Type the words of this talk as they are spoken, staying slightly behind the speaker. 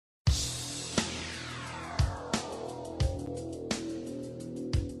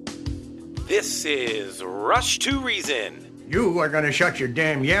This is Rush to Reason. You are going to shut your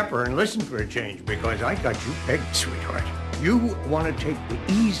damn yapper and listen for a change because I got you pegged, sweetheart. You want to take the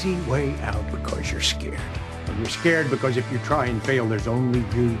easy way out because you're scared. Well, you're scared because if you try and fail, there's only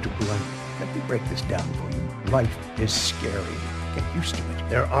you to blame. Let me break this down for you. Life is scary. Get used to it.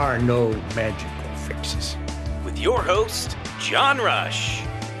 There are no magical fixes. With your host, John Rush.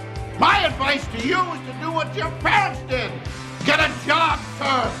 My advice to you is to do what your parents did. Get a job,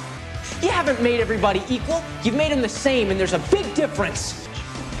 sir. You haven't made everybody equal. You've made them the same, and there's a big difference.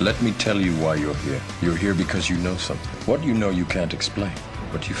 Let me tell you why you're here. You're here because you know something. What you know you can't explain,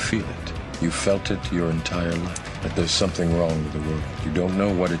 but you feel it. You felt it your entire life, that there's something wrong with the world. You don't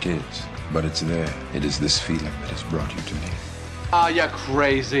know what it is, but it's there. It is this feeling that has brought you to me. Are you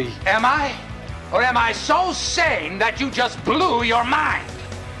crazy? Am I? Or am I so sane that you just blew your mind?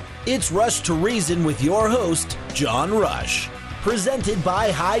 It's Rush to Reason with your host, John Rush. Presented by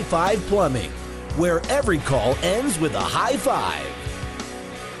High Five Plumbing, where every call ends with a high five.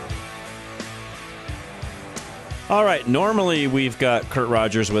 All right, normally we've got Kurt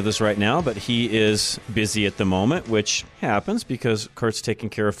Rogers with us right now, but he is busy at the moment, which happens because Kurt's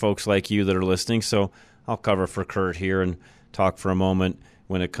taking care of folks like you that are listening. So I'll cover for Kurt here and talk for a moment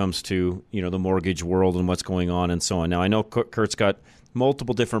when it comes to, the mortgage world and what's going on and so on. Now, I know Kurt's got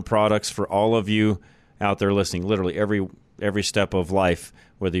multiple different products for all of you out there listening, literally every step of life,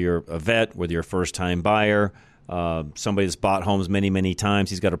 whether you're a vet, whether you're a first-time buyer, somebody that's bought homes many, many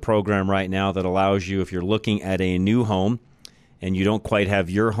times. He's got a program right now that allows you, if you're looking at a new home and you don't quite have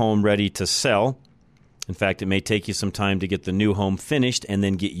your home ready to sell, in fact, it may take you some time to get the new home finished and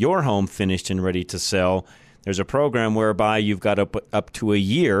then get your home finished and ready to sell. There's a program whereby you've got up to a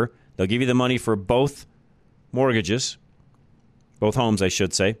year. They'll give you the money for both mortgages, both homes, I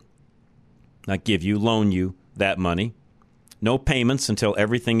should say. Not give you, loan you that money. No payments until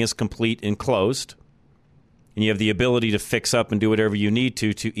everything is complete and closed. And you have the ability to fix up and do whatever you need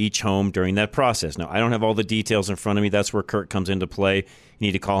to each home during that process. Now, I don't have all the details in front of me. That's where Kurt comes into play. You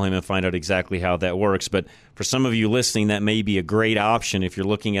need to call him and find out exactly how that works. But for some of you listening, that may be a great option if you're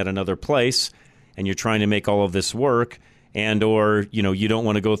looking at another place and you're trying to make all of this work, and or you don't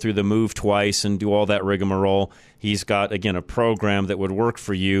want to go through the move twice and do all that rigmarole. He's got, again, a program that would work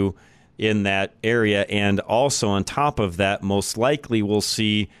for you in that area. And also on top of that, most likely we'll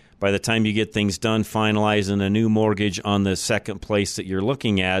see by the time you get things done, finalizing a new mortgage on the second place that you're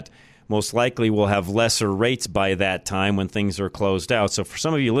looking at, most likely we'll have lesser rates by that time when things are closed out. So for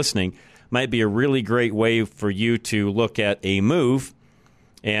some of you listening, might be a really great way for you to look at a move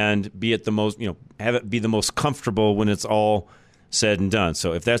and be at the most, have it be the most comfortable when it's all said and done.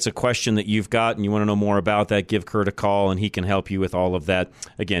 So if that's a question that you've got and you want to know more about that, give Kurt a call and he can help you with all of that.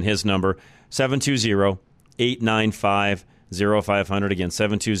 Again, his number, 720-895-0500. Again,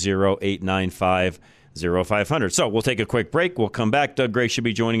 720-895-0500. So we'll take a quick break. We'll come back. Doug Gray should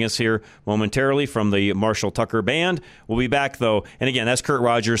be joining us here momentarily from the Marshall Tucker Band. We'll be back, though. And again, that's Kurt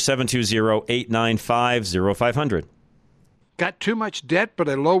Rogers, 720-895-0500. Got too much debt but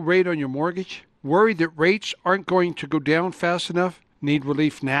a low rate on your mortgage? Worried that rates aren't going to go down fast enough? Need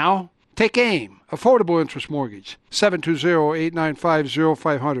relief now? Take AIM, Affordable Interest Mortgage,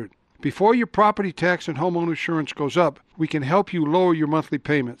 720-895-0500. Before your property tax and homeowner insurance goes up, we can help you lower your monthly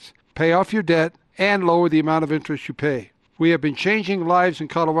payments, pay off your debt, and lower the amount of interest you pay. We have been changing lives in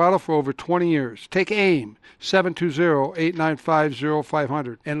Colorado for over 20 years. Take AIM,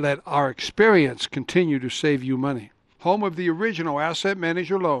 720-895-0500, and let our experience continue to save you money. Home of the original Asset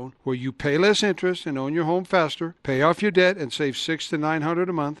Manager loan, where you pay less interest and own your home faster, pay off your debt and save $600 to $900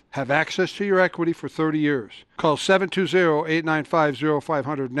 a month, have access to your equity for 30 years. Call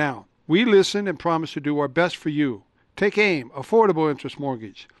 720-895-0500 now. We listen and promise to do our best for you. Take AIM, Affordable Interest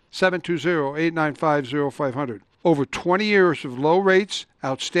Mortgage, 720-895-0500. Over 20 years of low rates,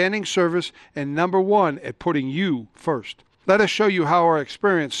 outstanding service, and number one at putting you first. Let us show you how our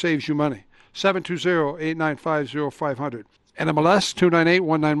experience saves you money. 720-895-0500. NMLS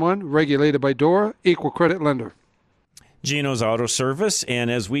 298191, regulated by DORA, equal credit lender. Gino's Auto Service,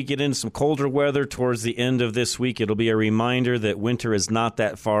 and as we get into some colder weather towards the end of this week, it'll be a reminder that winter is not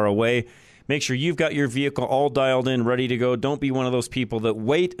that far away. Make sure you've got your vehicle all dialed in, ready to go. Don't be one of those people that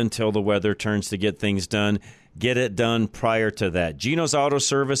wait until the weather turns to get things done. Get it done prior to that. Gino's Auto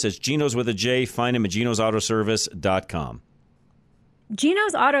Service, it's Gino's with a J. Find him at ginosautoservice.com.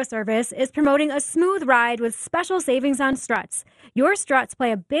 Gino's Auto Service is promoting a smooth ride with special savings on struts. Your struts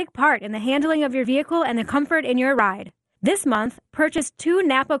play a big part in the handling of your vehicle and the comfort in your ride. This month, purchase 2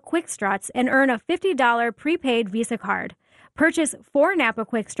 Napa Quick Struts and earn a $50 prepaid Visa card. Purchase 4 Napa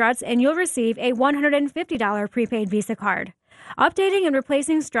Quick Struts and you'll receive a $150 prepaid Visa card. Updating and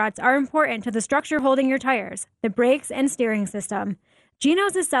replacing struts are important to the structure holding your tires, the brakes, and steering system.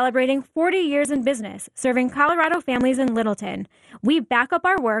 Geno's is celebrating 40 years in business, serving Colorado families in Littleton. We back up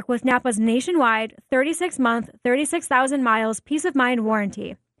our work with Napa's nationwide 36-month, 36,000 miles peace of mind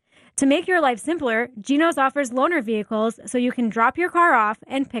warranty. To make your life simpler, Geno's offers loaner vehicles so you can drop your car off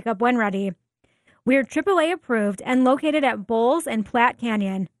and pick up when ready. We're AAA approved and located at Bowles and Platte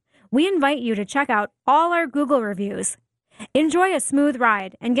Canyon. We invite you to check out all our Google reviews. Enjoy a smooth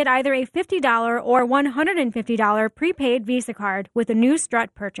ride and get either a $50 or $150 prepaid Visa card with a new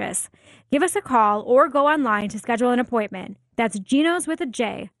strut purchase. Give us a call or go online to schedule an appointment. That's Geno's with a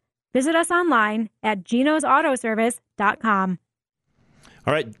J. Visit us online at genosautoservice.com.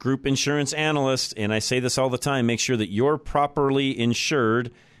 All right, group insurance analyst, and I say this all the time, make sure that you're properly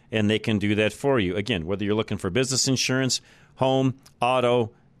insured, and they can do that for you. Again, whether you're looking for business insurance, home,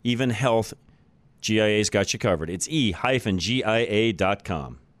 auto, even health, GIA's got you covered. It's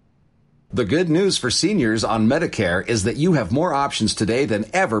e-gia.com. The good news for seniors on Medicare is that you have more options today than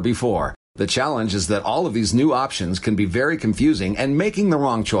ever before. The challenge is that all of these new options can be very confusing, and making the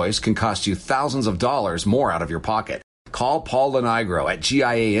wrong choice can cost you thousands of dollars more out of your pocket. Call Paul Lenigro at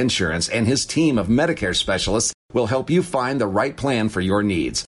GIA Insurance, and his team of Medicare specialists will help you find the right plan for your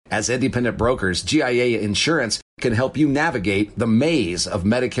needs. As independent brokers, GIA Insurance can help you navigate the maze of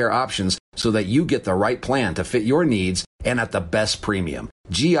Medicare options so that you get the right plan to fit your needs and at the best premium.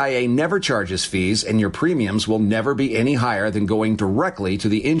 GIA never charges fees, and your premiums will never be any higher than going directly to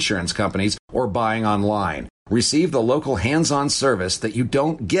the insurance companies or buying online. Receive the local hands-on service that you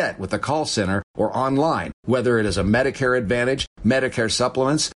don't get with a call center or online, whether it is a Medicare Advantage, Medicare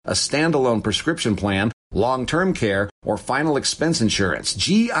Supplements, a standalone prescription plan, long-term care, or final expense insurance.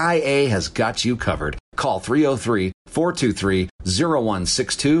 GIA has got you covered. Call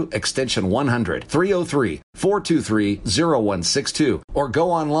 303-423-0162, extension 100, 303-423-0162, or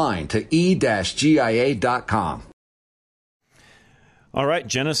go online to e-gia.com. All right,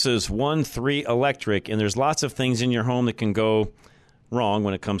 Genesis 1.3 electric, and there's lots of things in your home that can go wrong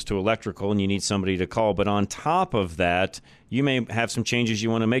when it comes to electrical, and you need somebody to call. But on top of that, you may have some changes you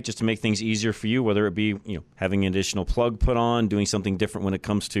want to make just to make things easier for you, whether it be having an additional plug put on, doing something different when it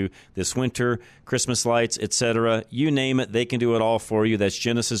comes to this winter, Christmas lights, etc. You name it, they can do it all for you. That's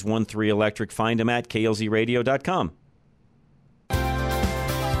Genesis 1.3 electric. Find them at klzradio.com.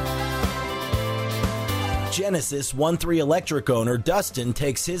 Genesis 1.3 electric owner Dustin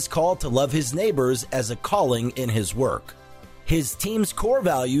takes his call to love his neighbors as a calling in his work. His team's core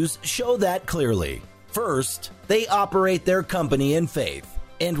values show that clearly. First, they operate their company in faith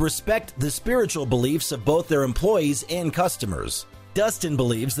and respect the spiritual beliefs of both their employees and customers. Dustin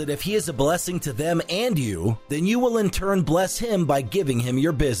believes that if he is a blessing to them and you, then you will in turn bless him by giving him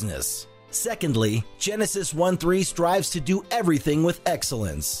your business. Secondly, Genesis 1.3 strives to do everything with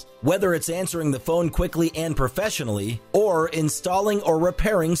excellence. Whether it's answering the phone quickly and professionally, or installing or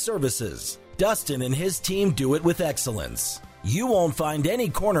repairing services, Dustin and his team do it with excellence. You won't find any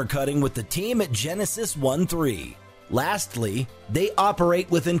corner cutting with the team at Genesis 1.3. Lastly, they operate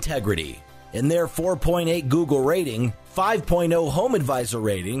with integrity. In their 4.8 Google rating, 5.0 Home Advisor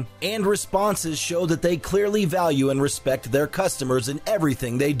rating, and responses show that they clearly value and respect their customers in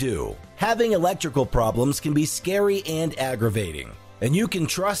everything they do. Having electrical problems can be scary and aggravating, and you can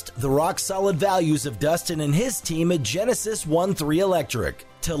trust the rock-solid values of Dustin and his team at Genesis 1.3 Electric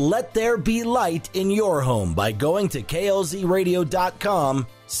to let there be light in your home by going to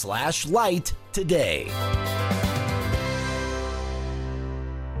klzradio.com/light today.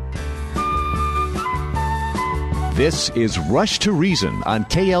 This is Rush to Reason on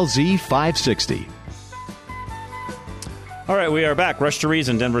KLZ 560. All right, we are back. Rush to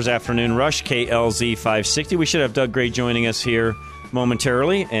Reason, Denver's Afternoon Rush, KLZ 560. We should have Doug Gray joining us here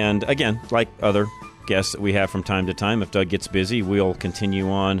momentarily. And again, like other guests that we have from time to time, if Doug gets busy, we'll continue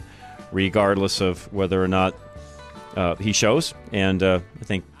on regardless of whether or not he shows. And I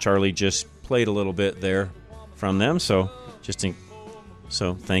think Charlie just played a little bit there from them. So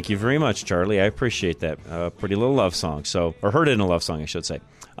thank you very much, Charlie. I appreciate that. Pretty little love song. Or heard it in a love song, I should say.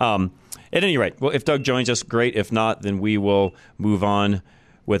 At any rate, well, if Doug joins us, great. If not, then we will move on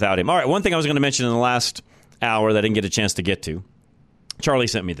without him. All right, one thing I was going to mention in the last hour that I didn't get a chance to get to. Charlie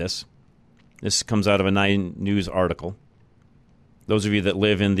sent me this. This comes out of a 9 News article. Those of you that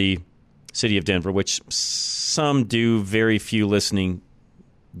live in the city of Denver, which some do, very few listening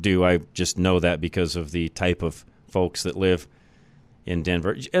do. I just know that because of the type of folks that live in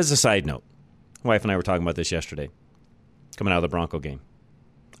Denver. As a side note, my wife and I were talking about this yesterday, coming out of the Bronco game.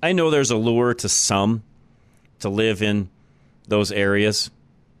 I know there's a lure to some to live in those areas.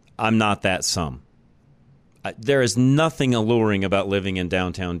 I'm not that some. There is nothing alluring about living in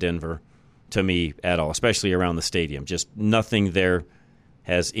downtown Denver to me at all, especially around the stadium. Just nothing there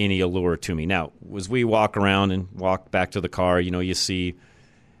has any allure to me. Now, as we walk around and walk back to the car, you see,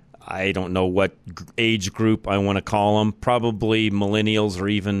 I don't know what age group I want to call them, probably millennials or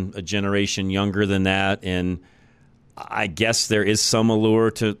even a generation younger than that. And I guess there is some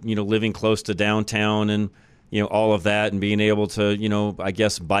allure to, living close to downtown and, all of that and being able to, I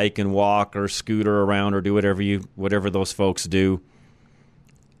guess bike and walk or scooter around or do whatever those folks do.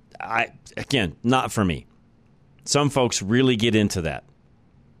 Again, not for me. Some folks really get into that.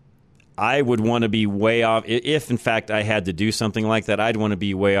 I would want to be way off. If, in fact, I had to do something like that, I'd want to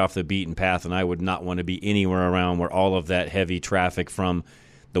be way off the beaten path, and I would not want to be anywhere around where all of that heavy traffic from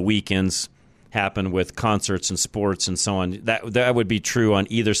the weekends happen with concerts and sports and so on. That would be true on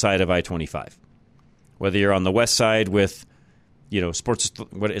either side of I-25. Whether you're on the west side with, sports.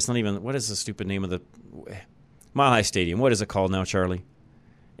 What is the stupid name of the Mile High Stadium? What is it called now, Charlie?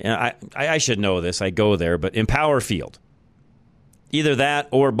 And I should know this. I go there, but Empower Field. Either that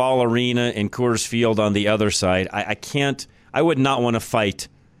or Ball Arena and Coors Field on the other side. I would not want to fight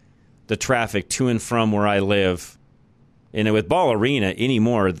the traffic to and from where I live. And with Ball Arena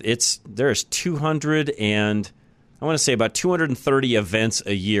anymore, there's 200 and I want to say about 230 events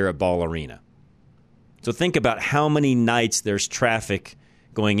a year at Ball Arena. So think about how many nights there's traffic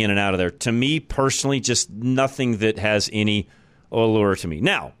going in and out of there. To me personally, just nothing that has any allure to me.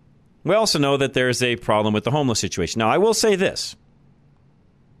 Now, we also know that there's a problem with the homeless situation. Now, I will say this.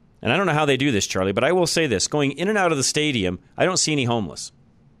 And I don't know how they do this, Charlie, but I will say this. Going in and out of the stadium, I don't see any homeless.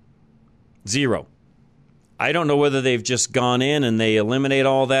 Zero. I don't know whether they've just gone in and they eliminate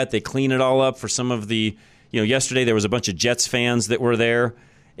all that. They clean it all up for some of the, yesterday there was a bunch of Jets fans that were there.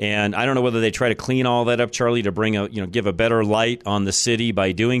 And I don't know whether they try to clean all that up, Charlie, to bring give a better light on the city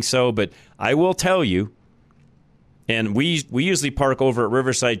by doing so. But I will tell you, and we usually park over at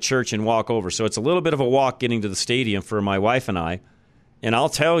Riverside Church and walk over. So it's a little bit of a walk getting to the stadium for my wife and I. And I'll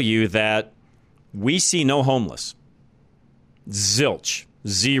tell you that we see no homeless. Zilch.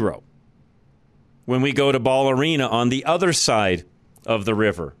 Zero. When we go to Ball Arena on the other side of the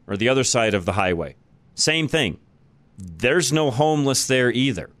river or the other side of the highway, same thing. There's no homeless there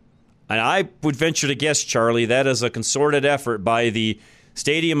either. And I would venture to guess, Charlie, that is a concerted effort by the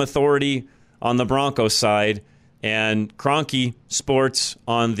Stadium Authority on the Broncos side and Kroenke Sports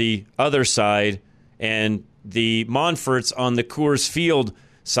on the other side and the Monforts on the Coors Field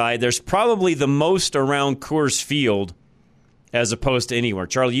side. There's probably the most around Coors Field as opposed to anywhere.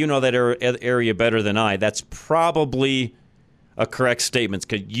 Charlie, you know that area better than I. That's probably a correct statement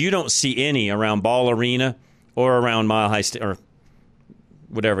because you don't see any around Ball Arena or around Mile High or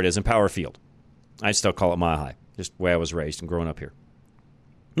whatever it is in Power Field. I still call it Mile High, just the way I was raised and growing up here.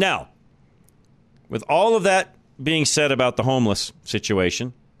 Now, with all of that being said about the homeless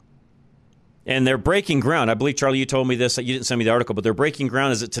situation, and they're breaking ground. I believe, Charlie, you told me this. You didn't send me the article, but they're breaking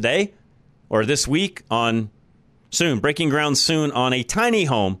ground. Is it today or this week breaking ground soon on a tiny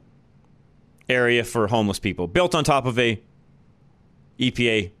home area for homeless people built on top of a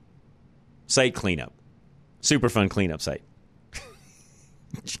EPA site cleanup. Super fun cleanup site.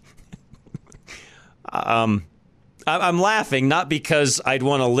 I'm laughing, not because I'd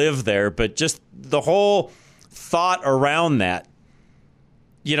want to live there, but just the whole thought around that.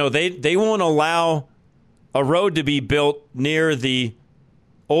 They won't allow a road to be built near the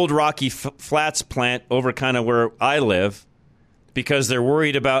old Rocky Flats plant over kind of where I live because they're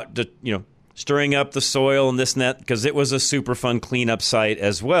worried about, stirring up the soil and this and that because it was a super fun cleanup site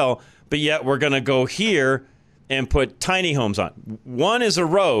as well. But yet we're going to go here and put tiny homes on. One is a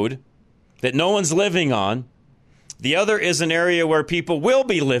road that no one's living on. The other is an area where people will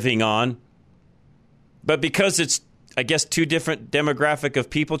be living on. But because it's, I guess, two different demographic of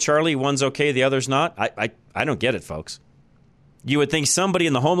people, Charlie, one's okay, the other's not. I don't get it, folks. You would think somebody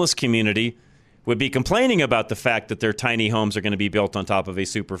in the homeless community would be complaining about the fact that their tiny homes are going to be built on top of a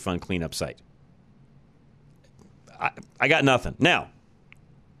super fun cleanup site. I got nothing. Now,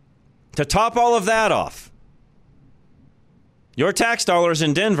 to top all of that off, your tax dollars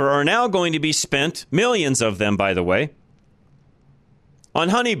in Denver are now going to be spent, millions of them, by the way, on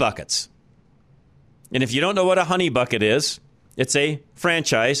honey buckets. And if you don't know what a honey bucket is, it's a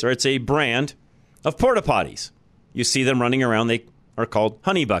franchise or it's a brand of porta potties. You see them running around. They are called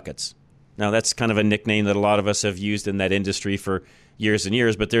honey buckets. Now, that's kind of a nickname that a lot of us have used in that industry for years and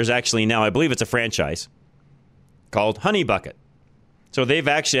years, but there's actually now, I believe it's a franchise called Honey Bucket. So they've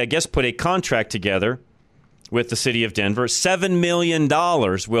actually, I guess, put a contract together with the city of Denver. $7 million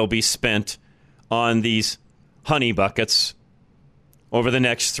will be spent on these honey buckets over the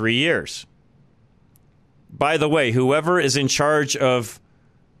next 3 years. By the way, whoever is in charge of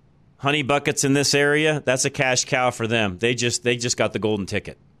honey buckets in this area, that's a cash cow for them. They just got the golden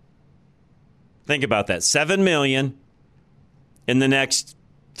ticket. Think about that. $7 million in the next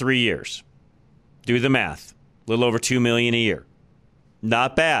 3 years. Do the math. A little over $2 million a year.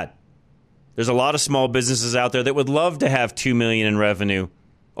 Not bad. There's a lot of small businesses out there that would love to have $2 million in revenue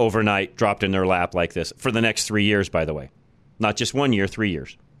overnight dropped in their lap like this for the next 3 years, by the way. Not just 1 year, 3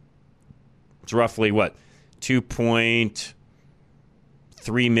 years. It's roughly what?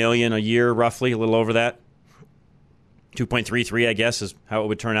 2.3 million a year, roughly, a little over that. 2.33, I guess, is how it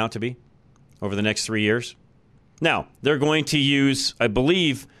would turn out to be over the next 3 years. Now, they're going to use, I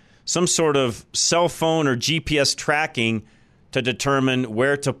believe, some sort of cell phone or GPS tracking to determine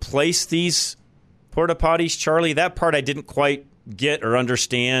where to place these porta potties. Charlie, that part I didn't quite get or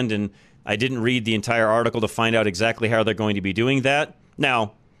understand, and I didn't read the entire article to find out exactly how they're going to be doing that.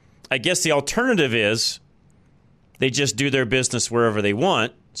 Now, I guess the alternative is they just do their business wherever they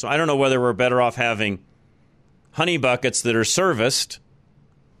want. So I don't know whether we're better off having honey buckets that are serviced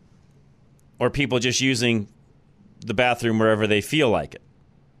or people just using the bathroom wherever they feel like it.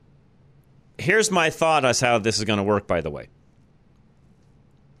 Here's my thought as how this is going to work, by the way.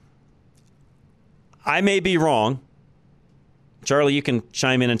 I may be wrong. Charlie, you can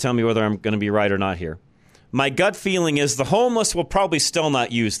chime in and tell me whether I'm going to be right or not here. My gut feeling is the homeless will probably still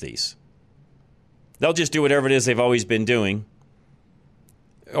not use these. They'll just do whatever it is they've always been doing.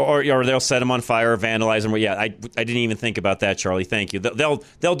 Or they'll set them on fire or vandalize them. Yeah, I didn't even think about that, Charlie. Thank you.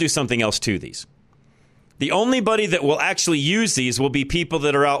 They'll do something else to these. The only body that will actually use these will be people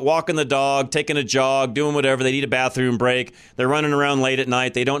that are out walking the dog, taking a jog, doing whatever. They need a bathroom break. They're running around late at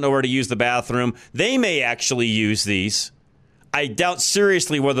night. They don't know where to use the bathroom. They may actually use these. I doubt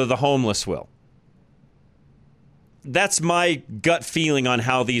seriously whether the homeless will. That's my gut feeling on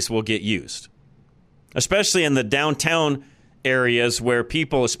how these will get used. Especially in the downtown areas where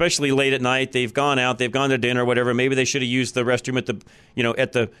people, especially late at night, they've gone out, they've gone to dinner, whatever. Maybe they should have used the restroom at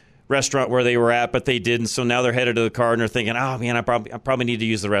the restaurant where they were at, but they didn't. So now they're headed to the car and they're thinking, oh man, I probably need to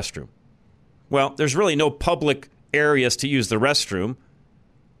use the restroom. Well, there's really no public areas to use the restroom.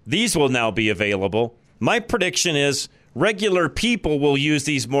 These will now be available. My prediction is regular people will use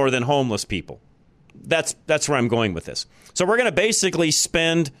these more than homeless people. That's where I'm going with this. So we're going to basically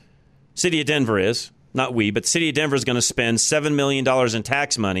spend, City of Denver is, not we, but City of Denver is going to spend $7 million in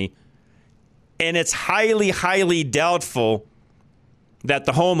tax money, and it's highly, highly doubtful that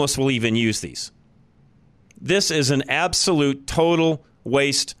the homeless will even use these. This is an absolute total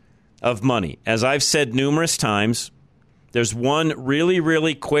waste of money. As I've said numerous times, there's one really,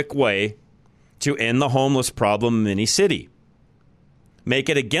 really quick way to end the homeless problem in any city. Make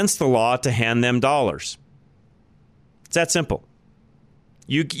it against the law to hand them dollars. It's that simple.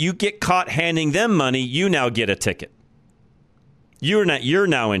 You get caught handing them money, you now get a ticket. You're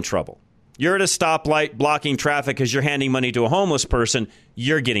now in trouble. You're at a stoplight blocking traffic because you're handing money to a homeless person,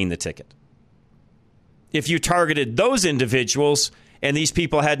 you're getting the ticket. If you targeted those individuals and these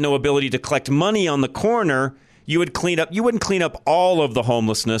people had no ability to collect money on the corner, you wouldn't clean up all of the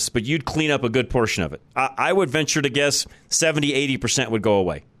homelessness, but you'd clean up a good portion of it. I would venture to guess 70-80% would go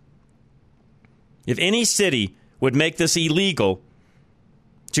away. If any city would make this illegal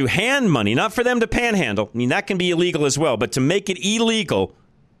to hand money, not for them to panhandle, I mean, that can be illegal as well, but to make it illegal,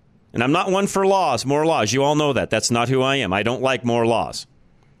 and I'm not one for more laws. You all know that. That's not who I am. I don't like more laws.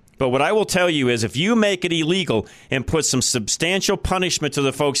 But what I will tell you is if you make it illegal and put some substantial punishment to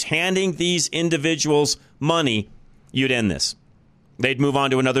the folks handing these individuals money, you'd end this. They'd move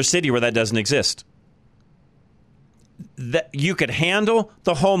on to another city where that doesn't exist. You could handle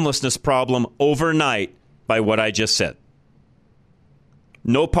the homelessness problem overnight by what I just said.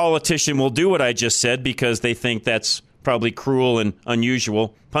 No politician will do what I just said because they think that's probably cruel and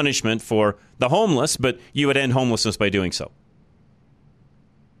unusual punishment for the homeless, but you would end homelessness by doing so.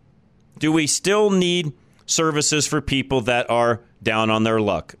 Do we still need services for people that are down on their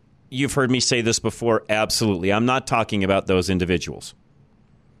luck? You've heard me say this before. Absolutely. I'm not talking about those individuals.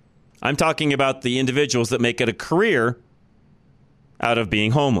 I'm talking about the individuals that make it a career out of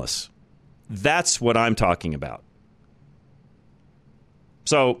being homeless. That's what I'm talking about.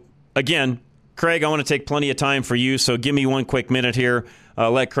 So, again, Craig, I want to take plenty of time for you, so give me one quick minute here.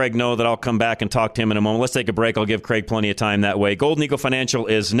 Let Craig know that I'll come back and talk to him in a moment. Let's take a break. I'll give Craig plenty of time that way. Golden Eagle Financial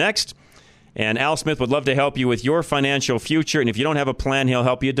is next. And Al Smith would love to help you with your financial future. And if you don't have a plan, he'll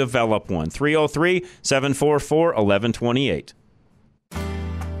help you develop one. 303-744-1128.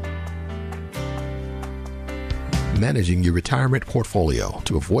 Managing your retirement portfolio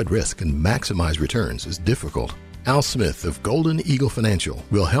to avoid risk and maximize returns is difficult. Al Smith of Golden Eagle Financial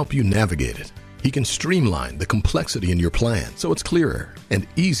will help you navigate it. He can streamline the complexity in your plan so it's clearer and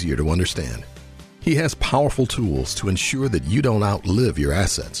easier to understand. He has powerful tools to ensure that you don't outlive your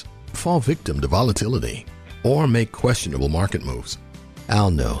assets, fall victim to volatility, or make questionable market moves.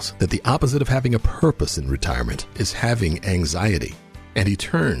 Al knows that the opposite of having a purpose in retirement is having anxiety, and he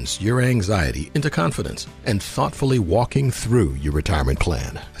turns your anxiety into confidence and thoughtfully walking through your retirement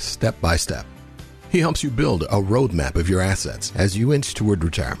plan step by step. He helps you build a roadmap of your assets as you inch toward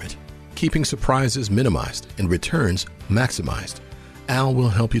retirement, keeping surprises minimized and returns maximized. Al will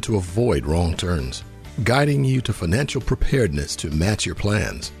help you to avoid wrong turns, guiding you to financial preparedness to match your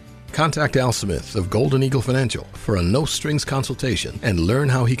plans. Contact Al Smith of Golden Eagle Financial for a no-strings consultation and learn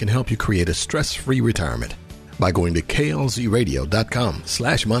how he can help you create a stress-free retirement by going to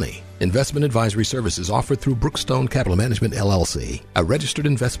klzradio.com/money. Investment advisory services offered through Brookstone Capital Management, LLC, a registered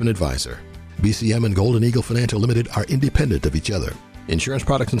investment advisor. BCM and Golden Eagle Financial Limited are independent of each other. Insurance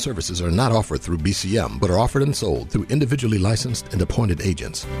products and services are not offered through BCM, but are offered and sold through individually licensed and appointed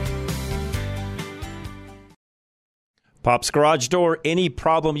agents. Pop's Garage Door, any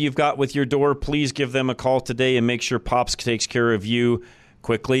problem you've got with your door, please give them a call today and make sure Pop's takes care of you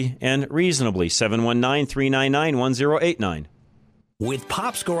quickly and reasonably. 719-399-1089. With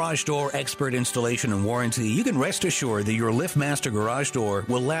Pop's Garage Door expert installation and warranty, you can rest assured that your LiftMaster garage door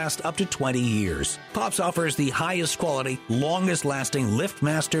will last up to 20 years. Pop's offers the highest quality, longest lasting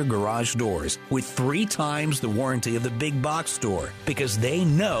LiftMaster garage doors with 3 times the warranty of the big box store, because they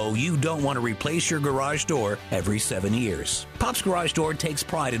know you don't want to replace your garage door every 7 years. Pop's Garage Door takes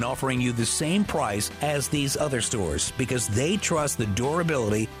pride in offering you the same price as these other stores because they trust the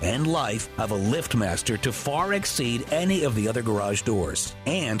durability and life of a LiftMaster to far exceed any of the other garage doors.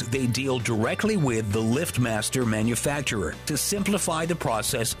 And they deal directly with the LiftMaster manufacturer to simplify the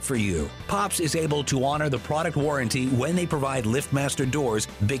process for you. Pops is able to honor the product warranty when they provide LiftMaster doors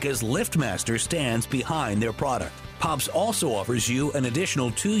because LiftMaster stands behind their product. Pops also offers you an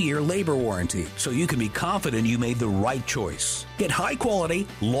additional 2-year labor warranty, so you can be confident you made the right choice. Get high-quality,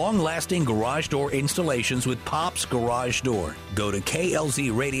 long-lasting garage door installations with Pops Garage Door. Go to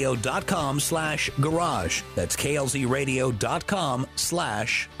klzradio.com/garage. That's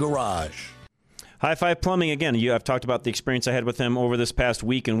klzradio.com/garage. High Five Plumbing, again, I've talked about the experience I had with them over this past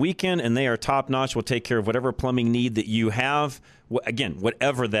week and weekend, and they are top-notch. Will take care of whatever plumbing need that you have. Again,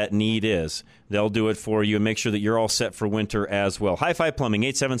 whatever that need is, they'll do it for you and make sure that you're all set for winter as well. High Five Plumbing,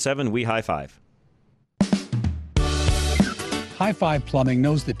 877-WE-HIGH-FIVE. High Five Plumbing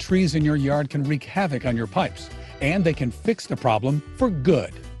knows that trees in your yard can wreak havoc on your pipes, and they can fix the problem for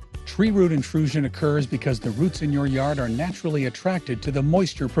good. Tree root intrusion occurs because the roots in your yard are naturally attracted to the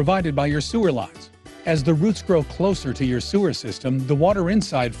moisture provided by your sewer lines. As the roots grow closer to your sewer system, the water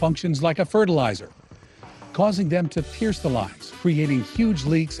inside functions like a fertilizer, causing them to pierce the lines, creating huge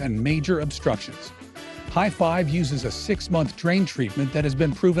leaks and major obstructions. High Five uses a 6-month drain treatment that has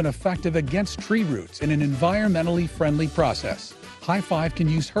been proven effective against tree roots in an environmentally friendly process. High Five can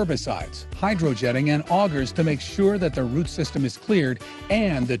use herbicides, hydrojetting, and augers to make sure that the root system is cleared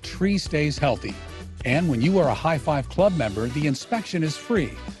and the tree stays healthy. And when you are a High Five Club member, the inspection is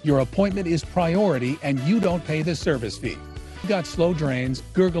free. Your appointment is priority and you don't pay the service fee. Got slow drains,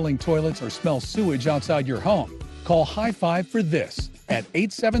 gurgling toilets, or smell sewage outside your home? Call High Five for this at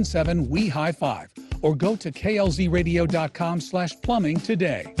 877-WE-HIGH-FIVE or go to klzradio.com/plumbing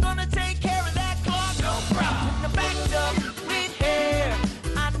today. Gonna take care of that clog, no problem. The backed up with hair.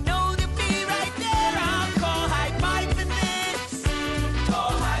 I know they'll be right there. I'll call High Five for this.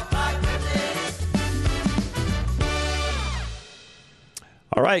 Call High Five for this.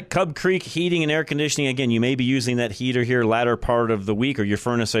 All right, Cub Creek Heating and Air Conditioning. Again, you may be using that heater here latter part of the week, or your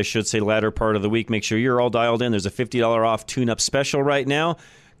furnace, I should say, latter part of the week. Make sure you're all dialed in. There's a $50 off tune-up special right now.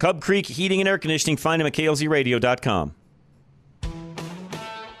 Cub Creek Heating and Air Conditioning. Find them at klzradio.com.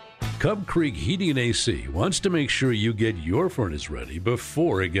 Cub Creek Heating and AC wants to make sure you get your furnace ready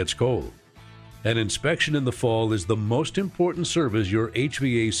before it gets cold. An inspection in the fall is the most important service your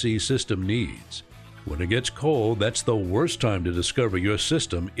HVAC system needs. When it gets cold, that's the worst time to discover your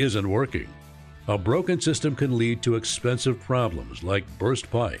system isn't working. A broken system can lead to expensive problems like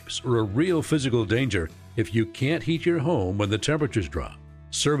burst pipes or a real physical danger if you can't heat your home when the temperatures drop.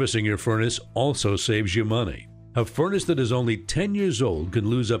 Servicing your furnace also saves you money. A furnace that is only 10 years old can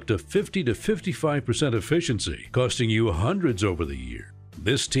lose up to 50 to 55% efficiency, costing you hundreds over the year.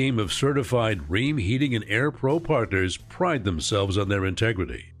 This team of certified Rheem Heating and Air Pro partners pride themselves on their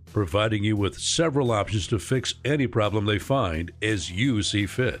integrity, providing you with several options to fix any problem they find as you see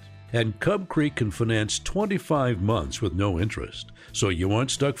fit. And Cub Creek can finance 25 months with no interest, so you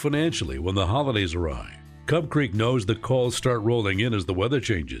aren't stuck financially when the holidays arrive. Cub Creek knows the calls start rolling in as the weather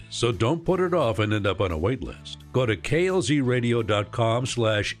changes, so don't put it off and end up on a wait list. Go to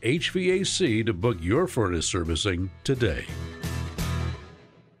klzradio.com/HVAC to book your furnace servicing today.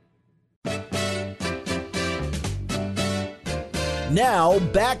 Now,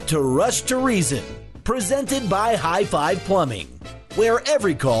 back to Rush to Reason, presented by High Five Plumbing, where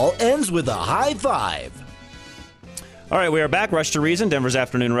every call ends with a high five. All right, we are back. Rush to Reason, Denver's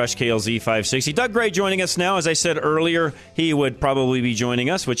Afternoon Rush, KLZ 560. Doug Gray joining us now. As I said earlier, he would probably be joining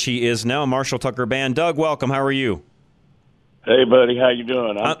us, which he is now. Marshall Tucker Band. Doug, welcome. How are you? Hey, buddy. How you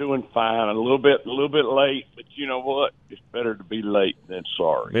doing? I'm doing fine. A little bit late, but you know what? It's better to be late than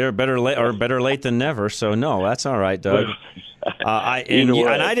sorry. Better late than never. So no, that's all right, Doug. And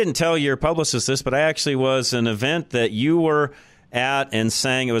I didn't tell your publicist this, but I actually was an event that you were at and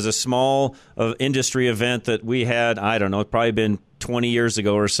sang. It was a small industry event that we had. I don't know. It's probably been 20 years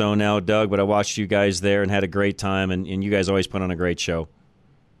ago or so now, Doug. But I watched you guys there and had a great time. And you guys always put on a great show.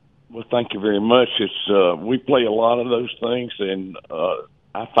 Well, thank you very much. It's we play a lot of those things, and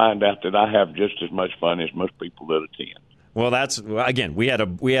I find out that I have just as much fun as most people that attend. Well, we had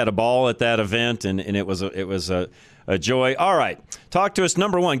a ball at that event, and it was a joy. All right, talk to us.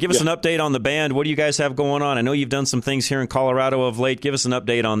 Number one, give us an update on the band. What do you guys have going on? I know you've done some things here in Colorado of late. Give us an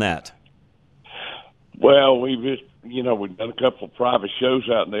update on that. Well, we've done a couple of private shows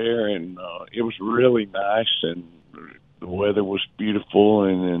out there, and it was really nice, and the weather was beautiful,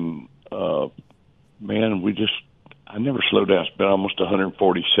 and man, I never slowed down. It's been almost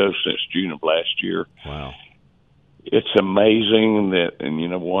 140 shows since June of last year. Wow. It's amazing that, and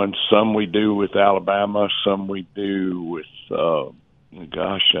some we do with Alabama, some we do with,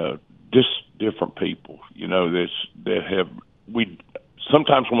 just different people,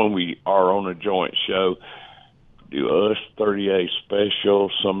 sometimes when we are on a joint show, do us 38 special.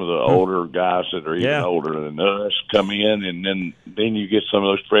 Some of the older guys that are even older than us come in, and then you get some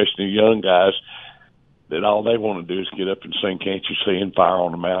of those fresh new young guys that all they want to do is get up and sing "Can't You See" and Fire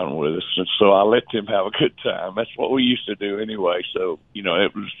on the Mountain with us. And so I let them have a good time. That's what we used to do anyway. So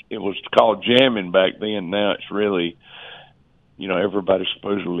it was called jamming back then. Now it's really, everybody's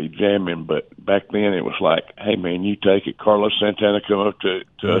supposedly jamming, but back then it was like, hey man, you take it. Carlos Santana come up to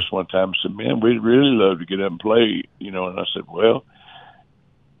us one time and said, man, we'd really love to get up and play, and I said, well,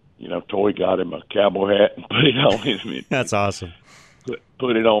 Toy got him a cowboy hat and put it on him. That's awesome.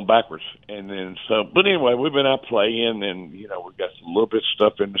 Put it on backwards. And then but anyway, we've been out playing, and, we've got a little bit of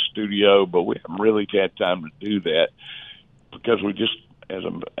stuff in the studio, but we haven't really had time to do that because we just, as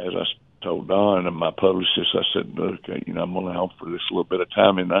I told Don and my publicist, I said, look, I'm going to help for this little bit of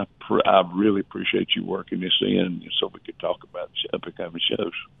time, and I really appreciate you working this in so we could talk about upcoming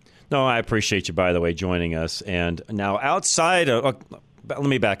shows. No, I appreciate you, by the way, joining us. And now outside of, let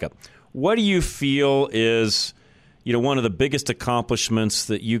me back up. What do you feel is, one of the biggest accomplishments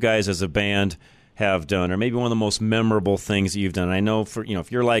that you guys as a band have done, or maybe one of the most memorable things that you've done? And I know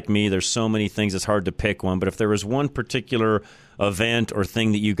if you're like me, there's so many things, it's hard to pick one, but if there was one particular event or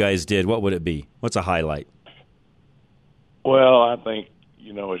thing that you guys did, what would it be? What's a highlight? Well, I think,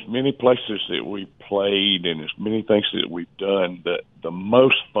 as many places that we played and as many things that we've done, the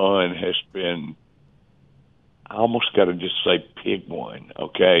most fun has been, I almost got to just say pick one,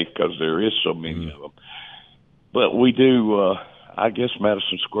 okay, because there is so many of them. But we do, I guess,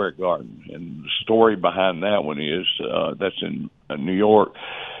 Madison Square Garden. And the story behind that one is, that's in New York.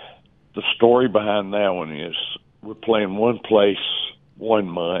 The story behind that one is we're playing one place 1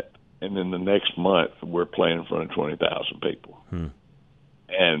 month, and then the next month we're playing in front of 20,000 people.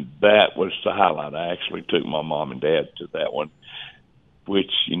 And that was the highlight. I actually took my mom and dad to that one,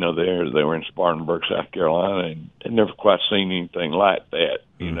 which, they were in Spartanburg, South Carolina, and they'd never quite seen anything like that,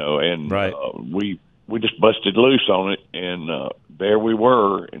 and right. We just busted loose on it, and there we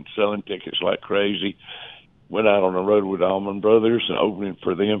were, and selling tickets like crazy. Went out on the road with Allman Brothers and opening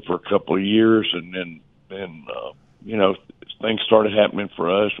for them for a couple of years, and then things started happening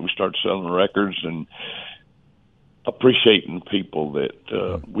for us. We started selling records and appreciating people that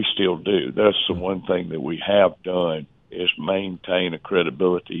we still do. That's the one thing that we have done is maintain a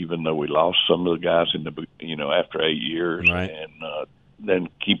credibility, even though we lost some of the guys in the after 8 years, right. And then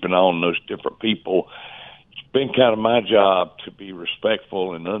keeping on those different people. It's been kind of my job to be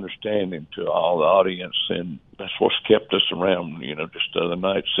respectful and understanding to all the audience, and that's what's kept us around. Just the other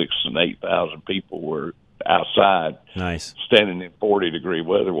night, 6,000 and 8,000 people were outside, nice, standing in 40-degree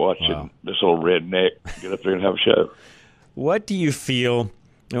weather watching this old redneck get up there and have a show. What do you feel?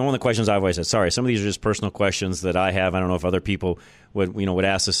 One of the questions I've always said, sorry, some of these are just personal questions that I have. I don't know if other people would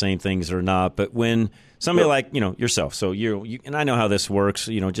ask the same things or not. But when somebody like, yourself, so you and I know how this works,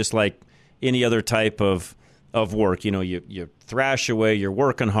 just like any other type of work. You thrash away, you're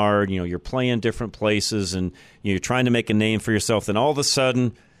working hard, you're playing different places, and you're trying to make a name for yourself. Then all of a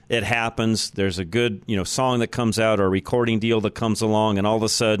sudden it happens. There's a good song that comes out or a recording deal that comes along, and all of a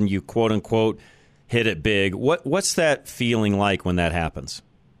sudden you quote unquote hit it big. What's that feeling like when that happens?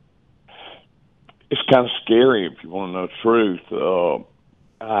 It's kind of scary if you want to know the truth.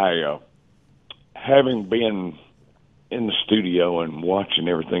 Having been in the studio and watching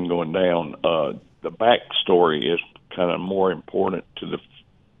everything going down, the backstory is kind of more important to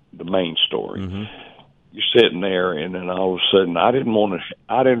the main story. Mm-hmm. You're sitting there, and then all of a sudden, I did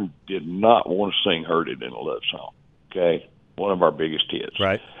not want to sing "Hurt It" in a love song. Okay, one of our biggest hits.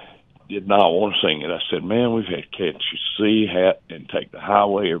 Right. Did not want to sing it. I said, man, we've had Can't You See, Hat, and Take the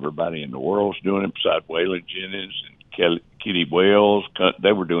Highway. Everybody in the world's doing it besides Waylon Jennings and Kitty Wells.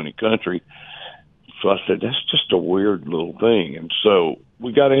 They were doing it country. So I said, that's just a weird little thing. And so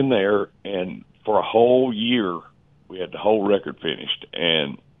we got in there, and for a whole year, we had the whole record finished.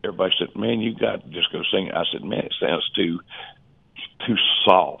 And everybody said, man, you got to just go sing it. I said, man, it sounds too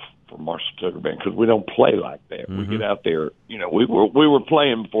soft for Marshall Tucker Band, because we don't play like that. Mm-hmm. We get out there, we were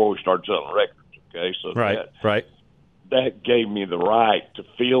playing before we started selling records. Okay, so right. That gave me the right to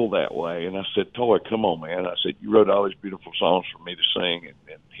feel that way. And I said, Toy, come on, man. I said, you wrote all these beautiful songs for me to sing,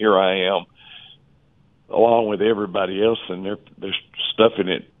 and here I am, along with everybody else, and they're stuffing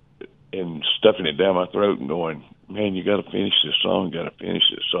it down my throat and going, man, you got to finish this song, got to finish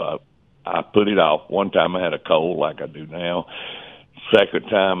it. So I put it off. One time I had a cold like I do now. Second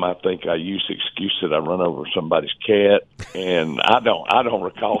time, I think I used the excuse that I run over somebody's cat, and I don't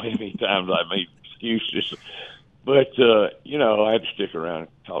recall any times I made excuses. But I had to stick around and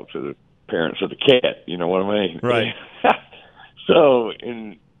talk to the parents of the cat. You know what I mean? Right. So,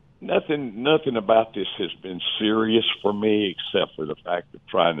 and nothing about this has been serious for me, except for the fact of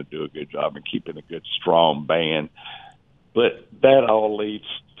trying to do a good job and keeping a good, strong band. But that all leads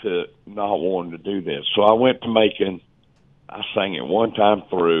to not wanting to do this. So I went to Macon. I sang it one time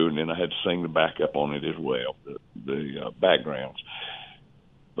through, and then I had to sing the backup on it as well, the backgrounds.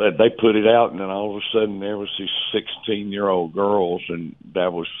 But they put it out, and then all of a sudden there was these 16-year-old girls, and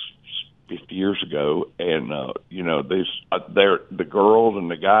that was 50 years ago. And they're the girls and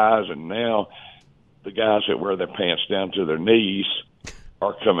the guys, and now the guys that wear their pants down to their knees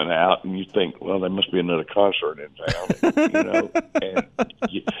are coming out, and you think, well, there must be another concert in town, and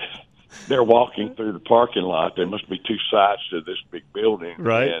they're walking through the parking lot. There must be two sides to this big building.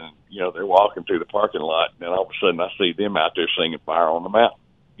 Right. And, they're walking through the parking lot, and then all of a sudden I see them out there singing Fire on the Mountain,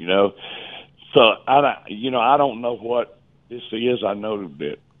 So, I don't know what this is. I know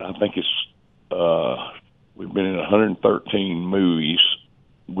that I think it's we've been in 113 movies.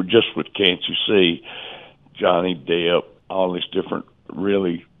 We're just with Can't You See, Johnny Depp, all these different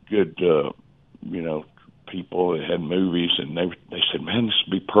really good, people that had movies, and they said, man, this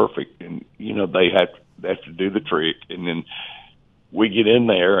would be perfect. And, they have to do the trick. And then we get in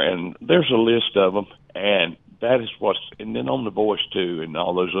there, and there's a list of them, and that is and then on The Voice, too, and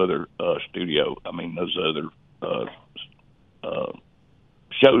all those other those other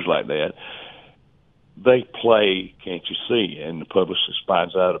shows like that, they play Can't You See, and the publicist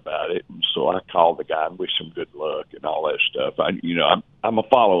finds out about it. And so I called the guy and wish him good luck and all that stuff. I'm a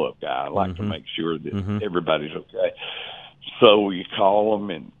follow-up guy. I like to make sure that everybody's okay. So you call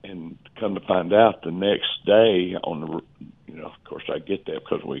them, and come to find out the next day of course I get that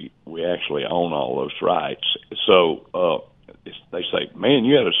because we actually own all those rights. So they say, man,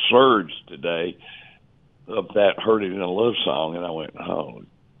 you had a surge today of that Heard It in a Love Song. And I went, oh,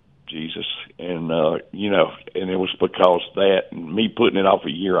 Jesus. And, and it was because that, and me putting it off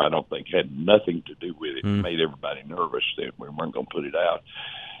a year, I don't think had nothing to do with it. It made everybody nervous that we weren't going to put it out.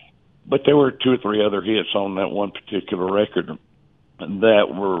 But there were two or three other hits on that one particular record that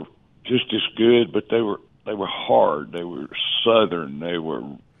were just as good, but they were hard. They were Southern. They were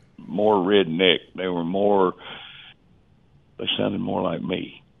more redneck. They sounded more like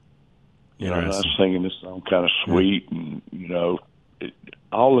me. I was singing this song kind of sweet, and,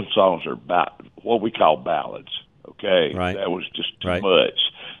 all the songs are about what we call ballads, okay? Right. That was just too much.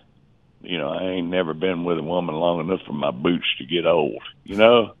 I ain't never been with a woman long enough for my boots to get old,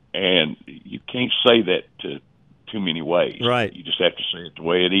 And you can't say that to too many ways. Right. You just have to say it the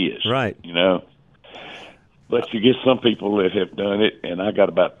way it is. Right. But you get some people that have done it, and I got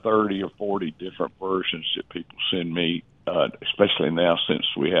about 30 or 40 different versions that people send me, especially now since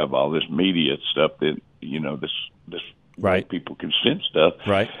we have all this media stuff that, this way people can send stuff.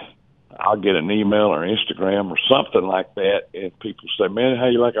 Right. I'll get an email or Instagram or something like that, and people say, man, how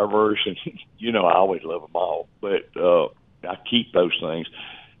you like our version? I always love them all, but I keep those things.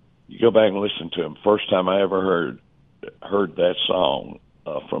 you go back and listen to them. First time I ever heard that song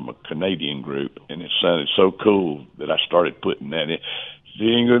from a Canadian group, and it sounded so cool that I started putting that in. It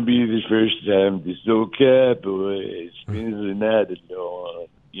ain't gonna be the first time this old cowboy spends the night alone.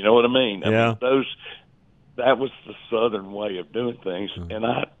 You know what I mean? I mean, that was the Southern way of doing things, and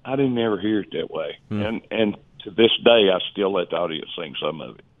I didn't ever hear it that way. And to this day, I still let the audience sing some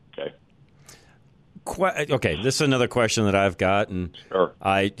of it. Okay, this is another question that I've got, and sure.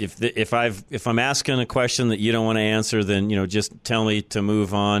 If I'm asking a question that you don't want to answer, then just tell me to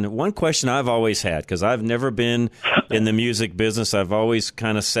move on. One question I've always had, because I've never been in the music business, I've always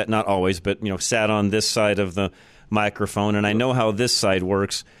kind of not always, but sat on this side of the microphone, and I know how this side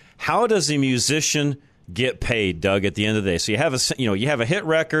works. How does a musician get paid, Doug, at the end of the day? So you have a hit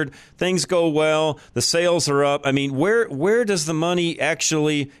record, things go well, the sales are up. I mean, where does the money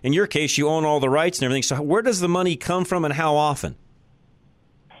actually, in your case, you own all the rights and everything, so where does the money come from and how often?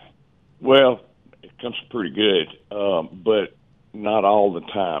 Well, it comes pretty good, but not all the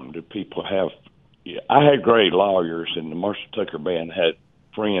time do people have. I had great lawyers, and the Marshall Tucker Band had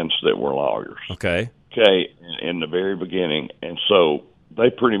friends that were lawyers. Okay, in the very beginning, and so they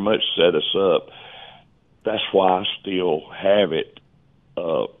pretty much set us up. That's why I still have it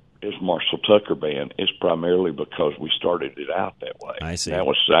as Marshall Tucker Band. It's primarily because we started it out that way. I see. That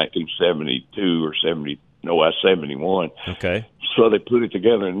was 1972 or 71. Okay. So they put it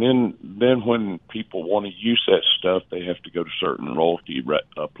together, and then when people want to use that stuff, they have to go to certain royalty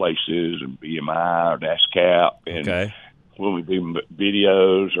places and BMI or NASCAP. And when we do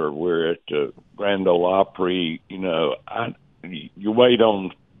videos or we're at the Grand Ole Opry, you wait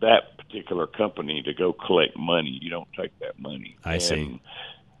on that particular company to go collect money. You don't take that money. I see.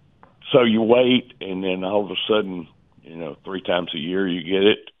 So you wait, and then all of a sudden, 3 times a year you get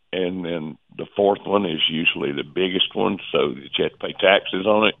it, and then the fourth one is usually the biggest one, so that you have to pay taxes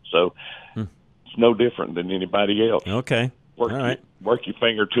on it. So it's no different than anybody else. Okay. Work your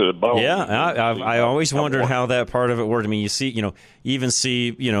finger to the bone. Yeah, I always wondered how that part of it worked. I mean, you see,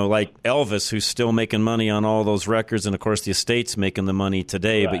 like Elvis, who's still making money on all those records, and of course the estate's making the money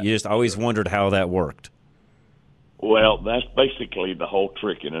today. Right. But you just always wondered how that worked. Well, that's basically the whole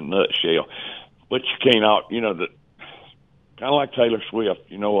trick in a nutshell. But you can't kind of like Taylor Swift.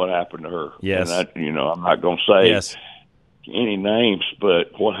 You know what happened to her? Yes. And I'm not going to say any names,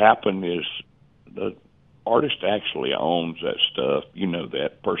 but what happened is the artist actually owns that stuff.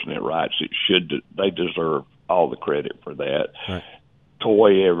 That person that writes it they deserve all the credit for that. Right.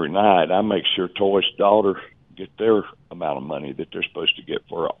 Toy every night, I make sure Toy's daughter get their amount of money that they're supposed to get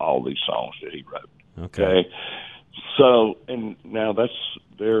for all these songs that he wrote. Okay. So, and now that's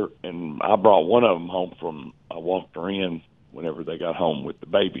there, and I brought one of them I walked her in whenever they got home with the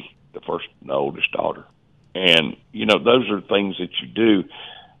baby, the oldest daughter. And, those are things that you do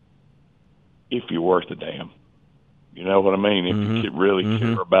if you're worth a damn. You know what I mean? If you really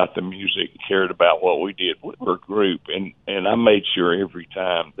care about the music, cared about what we did, we were a group, and I made sure every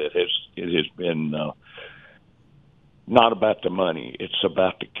time that it has been not about the money. It's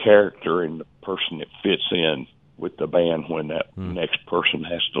about the character and the person that fits in with the band when that next person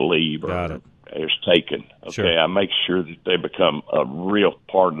has to leave or is taken. Okay, sure. I make sure that they become a real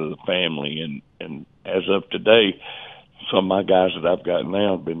part of the family, and as of today, some of my guys that I've got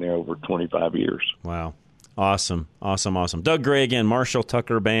now have been there over 25 years. Wow. Awesome. Doug Gray again, Marshall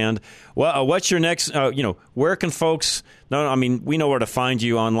Tucker Band. Well, what's your next, where can folks, we know where to find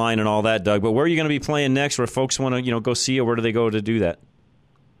you online and all that, Doug, but where are you going to be playing next, where folks want to, go see you? Where do they go to do that?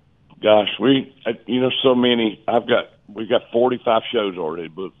 Gosh, so many. We've got 45 shows already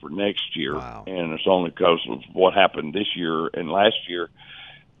booked for next year. Wow. And it's only because of what happened this year and last year,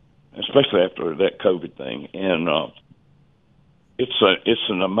 especially after that COVID thing. And, It's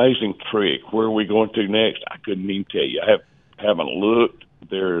an amazing trick. Where are we going to next? I couldn't even tell you. I haven't looked.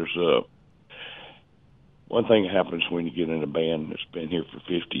 There's one thing that happens when you get in a band that's been here for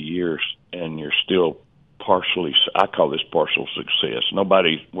 50 years and you're still I call this partial success.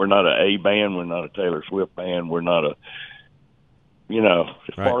 We're not an A band. We're not a Taylor Swift band. We're not as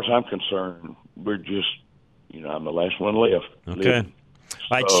far as I'm concerned, we're just, I'm the last one left. Okay.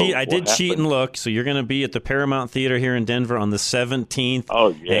 I did cheat and look. So you're going to be at the Paramount Theater here in Denver on the 17th. Oh,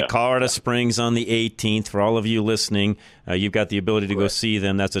 yeah. And Colorado Springs on the 18th. For all of you listening, you've got the ability to go see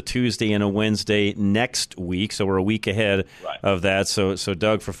them. That's a Tuesday and a Wednesday next week. So we're a week ahead of that. So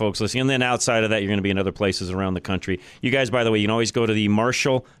Doug, for folks listening. And then outside of that, you're going to be in other places around the country. You guys, by the way, you can always go to the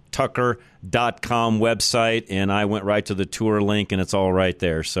MarshallTucker.com website. And I went right to the tour link, and it's all right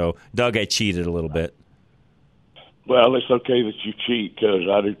there. So, Doug, I cheated a little bit. Well, it's okay that you cheat, because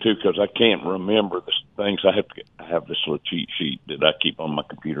I do too, because I can't remember things, I have this little cheat sheet that I keep on my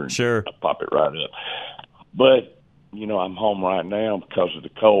computer, and Sure. I pop it right up. But, I'm home right now because of the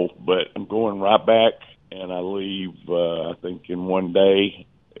cold, but I'm going right back, and I leave, I think in one day.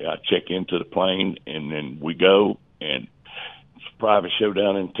 I check into the plane, and then we go, and it's a private show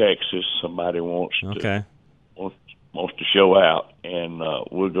down in Texas. Somebody wants to show out, and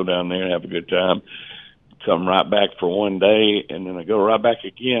we'll go down there and have a good time. Come right back for one day, and then I go right back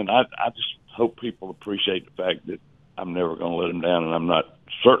again. I just hope people appreciate the fact that I'm never going to let them down, and I'm not.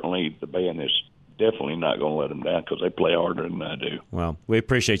 Certainly, the band is definitely not going to let them down because they play harder than I do. Well, we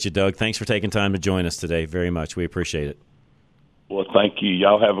appreciate you, Doug. Thanks for taking time to join us today. Very much. We appreciate it. Well, thank you.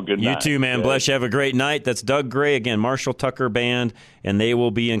 Y'all have a good night. You too, man. Yeah. Bless you. Have a great night. That's Doug Gray, again, Marshall Tucker Band, and they will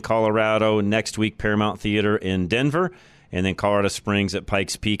be in Colorado next week, Paramount Theater in Denver, and then Colorado Springs at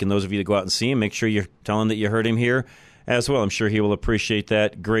Pikes Peak. And those of you that go out and see him, make sure you tell him that you heard him here as well. I'm sure he will appreciate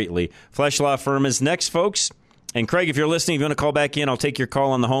that greatly. Flesh Law Firm is next, folks. And Craig, if you're listening, if you want to call back in, I'll take your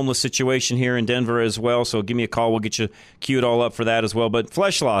call on the homeless situation here in Denver as well. So give me a call. We'll get you queued all up for that as well. But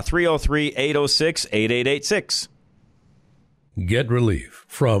Flesh Law, 303-806-8886. Get relief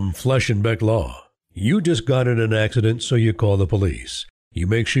from Flesh and Beck Law. You just got in an accident, so you call the police. You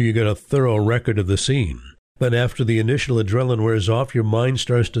make sure you get a thorough record of the scene. Then after the initial adrenaline wears off, your mind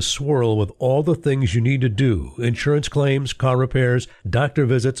starts to swirl with all the things you need to do. Insurance claims, car repairs, doctor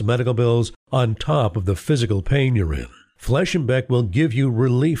visits, medical bills, on top of the physical pain you're in. Flesh and Beck will give you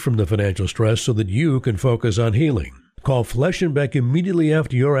relief from the financial stress so that you can focus on healing. Call Flesh and Beck immediately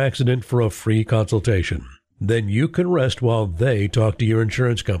after your accident for a free consultation. Then you can rest while they talk to your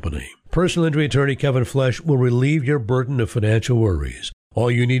insurance company. Personal injury attorney Kevin Flesh will relieve your burden of financial worries.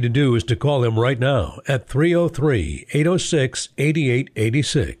 All you need to do is to call him right now at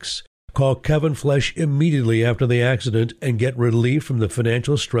 303-806-8886. Call Kevin Flesh immediately after the accident and get relief from the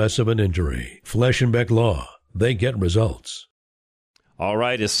financial stress of an injury. Flesh and Beck Law. They get results. All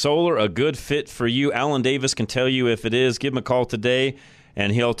right. Is solar a good fit for you? Alan Davis can tell you if it is. Give him a call today,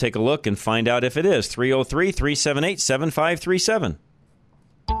 and he'll take a look and find out if it is. 303-378-7537.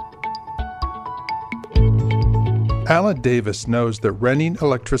 Alan Davis knows that renting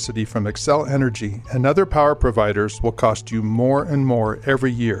electricity from Xcel Energy and other power providers will cost you more and more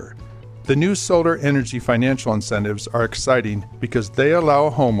every year. The new solar energy financial incentives are exciting because they allow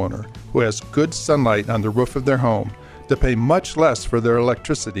a homeowner who has good sunlight on the roof of their home to pay much less for their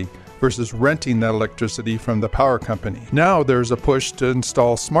electricity versus renting that electricity from the power company. Now there's a push to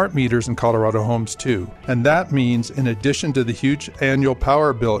install smart meters in Colorado homes too, and that means in addition to the huge annual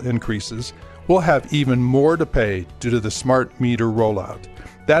power bill increases, we'll have even more to pay due to the smart meter rollout.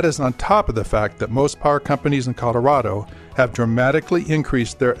 That is on top of the fact that most power companies in Colorado have dramatically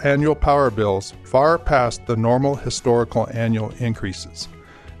increased their annual power bills far past the normal historical annual increases.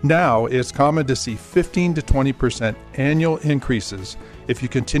 Now, it's common to see 15 to 20% annual increases if you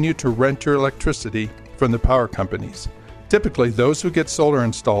continue to rent your electricity from the power companies. Typically, those who get solar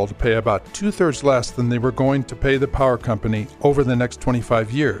installed pay about 2/3 less than they were going to pay the power company over the next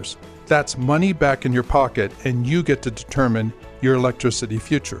 25 years. That's money back in your pocket, and you get to determine your electricity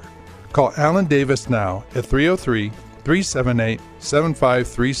future. Call Alan Davis now at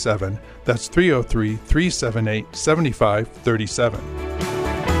 303-378-7537. That's 303-378-7537.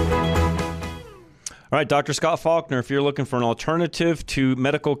 All right, Dr. Scott Faulkner, if you're looking for an alternative to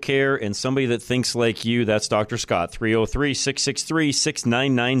medical care and somebody that thinks like you, that's Dr. Scott,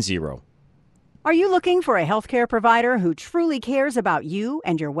 303-663-6990. Are you looking for a healthcare provider who truly cares about you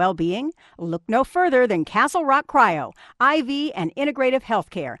and your well-being? Look no further than Castle Rock Cryo, IV and integrative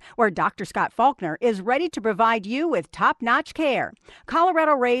healthcare, where Dr. Scott Faulkner is ready to provide you with top-notch care.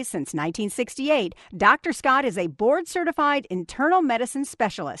 Colorado raised since 1968, Dr. Scott is a board-certified internal medicine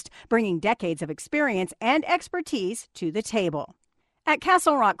specialist, bringing decades of experience and expertise to the table. At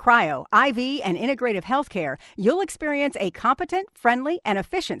Castle Rock Cryo, IV and integrative healthcare, you'll experience a competent, friendly, and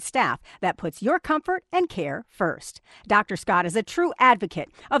efficient staff that puts your comfort and care first. Dr. Scott is a true advocate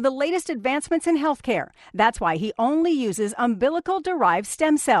of the latest advancements in healthcare. That's why he only uses umbilical-derived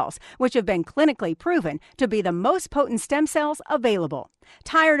stem cells, which have been clinically proven to be the most potent stem cells available.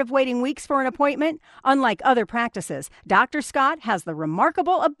 Tired of waiting weeks for an appointment? Unlike other practices, Dr. Scott has the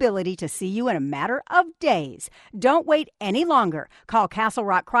remarkable ability to see you in a matter of days. Don't wait any longer. Call Castle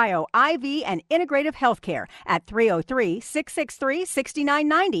Rock Cryo IV and Integrative Healthcare at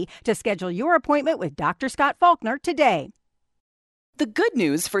 303-663-6990 to schedule your appointment with Dr. Scott Faulkner today. The good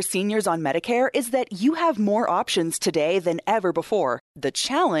news for seniors on Medicare is that you have more options today than ever before. The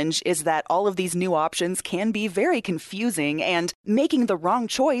challenge is that all of these new options can be very confusing, and making the wrong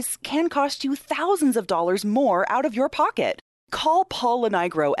choice can cost you thousands of dollars more out of your pocket. Call Paul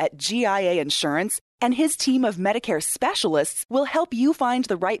Lenigro at GIA Insurance and his team of Medicare specialists will help you find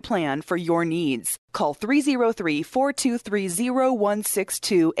the right plan for your needs. Call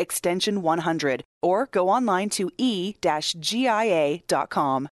 303-423-0162 extension 100 or go online to e-gia.com.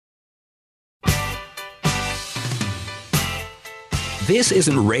 This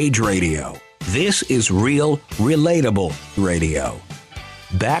isn't rage radio. This is real, relatable radio.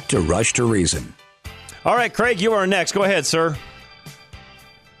 Back to Rush to Reason. All right, Craig, you are next. Go ahead, sir.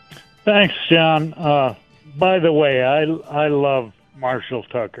 Thanks, John. By the way, I love Marshall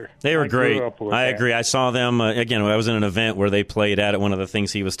Tucker. They were great. I agree. I saw them, again, when I was in an event where they played at one of the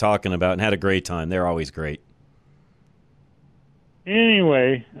things he was talking about and had a great time. They're always great.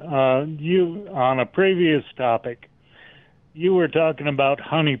 Anyway, you on a previous topic, you were talking about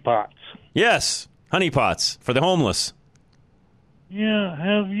honeypots. Yes, honeypots for the homeless. Yeah,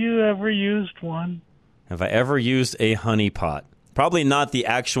 have you ever used one? Have I ever used a honeypot? Probably not the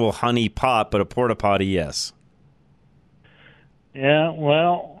actual honey pot, but a porta potty, yes. Yeah,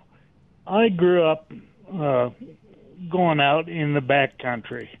 well, I grew up going out in the back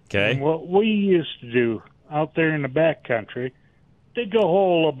country. Okay. And what we used to do out there in the back country, dig a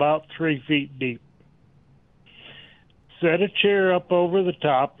hole about 3 feet deep. Set a chair up over the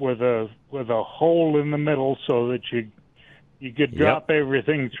top with a hole in the middle so that you could drop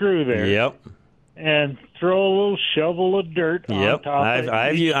everything through there. Yep. And throw a little shovel of dirt on top of it.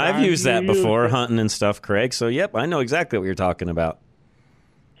 I've used that before, hunting and stuff, Craig. So, yep, I know exactly what you're talking about.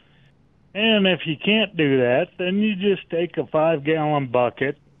 And if you can't do that, then you just take a 5-gallon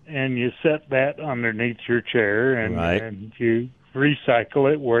bucket and you set that underneath your chair and you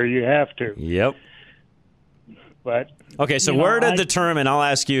recycle it where you have to. Yep. But okay, so where did the term, and I'll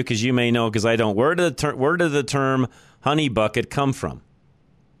ask you because you may know because I don't, where did the term honey bucket come from?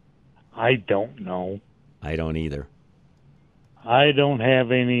 I don't know. I don't either. I don't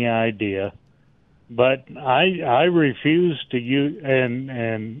have any idea. But I refuse to use,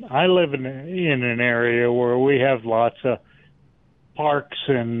 and I live in an area where we have lots of parks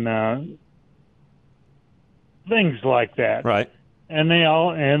and things like that. Right. And they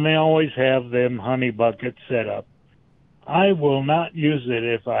always have them honey buckets set up. I will not use it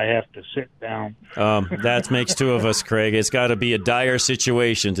if I have to sit down. That makes two of us, Craig. It's got to be a dire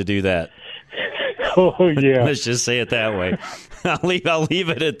situation to do that. Oh, yeah. Let's just say it that way. I'll leave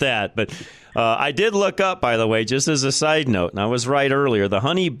it at that. But I did look up, by the way, just as a side note, and I was right earlier, the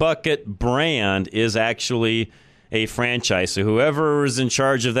Honey Bucket brand is actually a franchise. So whoever is in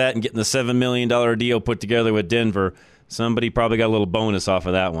charge of that and getting the $7 million deal put together with Denver, somebody probably got a little bonus off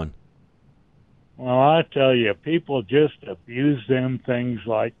of that one. Well, I tell you, people just abuse them things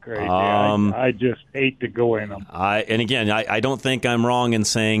like crazy. I just hate to go in them. I don't think I'm wrong in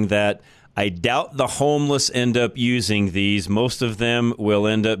saying that I doubt the homeless end up using these. Most of them will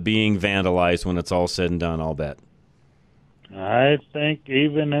end up being vandalized when it's all said and done, I'll bet. I think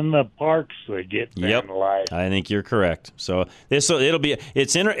even in the parks they get vandalized. Yep, I think you're correct. So it'll be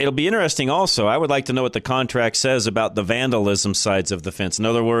interesting. Also, I would like to know what the contract says about the vandalism sides of the fence. In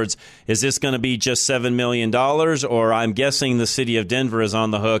other words, is this going to be just $7 million, or I'm guessing the city of Denver is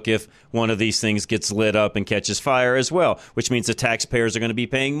on the hook if one of these things gets lit up and catches fire as well, which means the taxpayers are going to be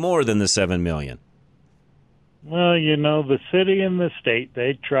paying more than the $7 million. Well, the city and the state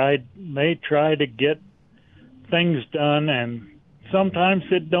they try to get things done, and sometimes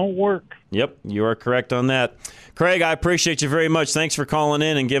it don't work. Yep, you are correct on that. Craig, I appreciate you very much. Thanks for calling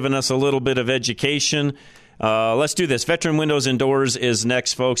in and giving us a little bit of education. Let's do this. Veteran Windows and Doors is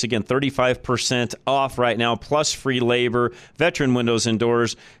next, folks. Again, 35% off right now, plus free labor. Veteran Windows and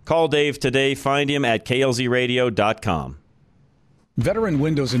Doors. Call Dave today. Find him at klzradio.com. Veteran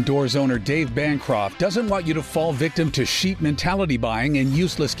Windows and Doors owner Dave Bancroft doesn't want you to fall victim to sheep mentality buying and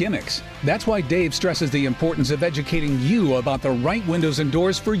useless gimmicks. That's why Dave stresses the importance of educating you about the right windows and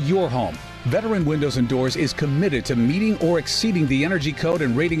doors for your home. Veteran Windows and Doors is committed to meeting or exceeding the energy code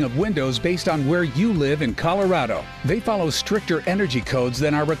and rating of windows based on where you live in Colorado. They follow stricter energy codes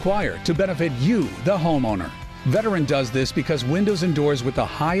than are required to benefit you, the homeowner. Veteran does this because windows and doors with the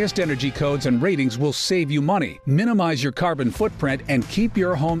highest energy codes and ratings will save you money, minimize your carbon footprint, and keep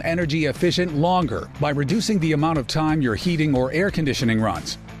your home energy efficient longer by reducing the amount of time your heating or air conditioning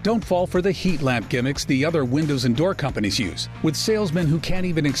runs. Don't fall for the heat lamp gimmicks the other windows and door companies use, with salesmen who can't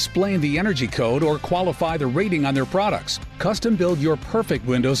even explain the energy code or qualify the rating on their products. Custom build your perfect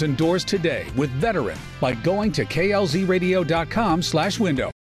windows and doors today with Veteran by going to klzradio.com/window.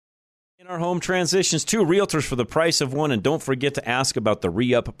 In our home transitions, 2 realtors for the price of 1, and don't forget to ask about the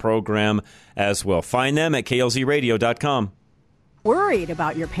re-up program as well. Find them at klzradio.com. worried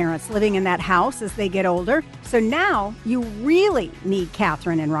about your parents living in that house as they get older. So now you really need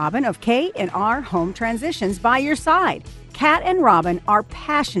Catherine and Robin of K&R Home Transitions by your side. Kat and Robin are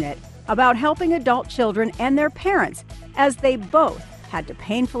passionate about helping adult children and their parents as they both had to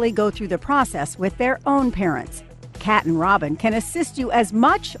painfully go through the process with their own parents. Kat and Robin can assist you as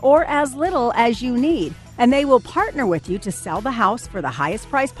much or as little as you need, and they will partner with you to sell the house for the highest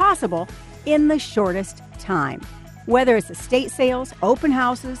price possible in the shortest time. Whether it's estate sales, open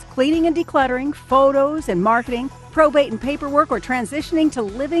houses, cleaning and decluttering, photos and marketing, probate and paperwork, or transitioning to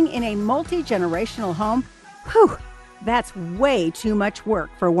living in a multi-generational home, whew, that's way too much work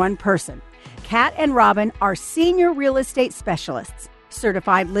for one person. Kat and Robin are senior real estate specialists,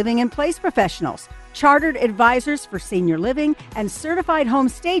 certified living in place professionals, chartered advisors for senior living, and certified home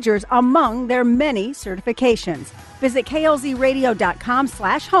stagers among their many certifications. Visit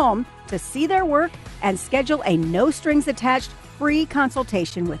klzradio.com/home to see their work and schedule a no-strings-attached free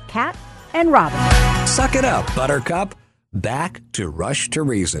consultation with Kat and Robin. Suck it up, Buttercup. Back to Rush to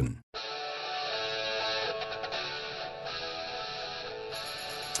Reason.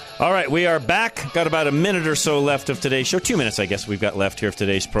 All right, we are back. Got about a minute or so left of today's show. 2 minutes, I guess, we've got left here of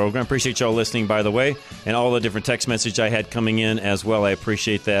today's program. Appreciate y'all listening, by the way, and all the different text message I had coming in as well. I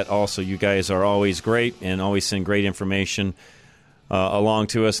appreciate that. Also, you guys are always great and always send great information along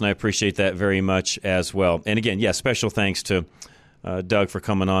to us, and I appreciate that very much as well. And again, yes, special thanks to Doug for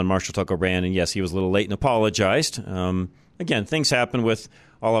coming on, Marshall Tucker Brand, and yes, he was a little late and apologized. Again, things happen with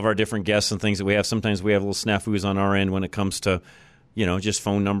all of our different guests and things that we have. Sometimes we have little snafus on our end when it comes to just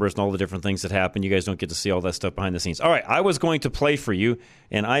phone numbers and all the different things that happen. You guys don't get to see all that stuff behind the scenes. All right, I was going to play for you,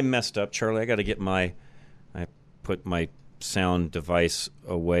 and I messed up. Charlie, I got to get I put my sound device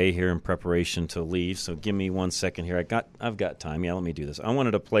away here in preparation to leave, so give me 1 second here. I've got time. Yeah, let me do this. I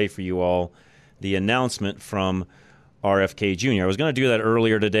wanted to play for you all the announcement from RFK Jr. I was going to do that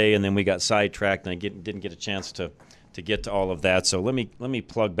earlier today, and then we got sidetracked, and I didn't get a chance to get to all of that. So let me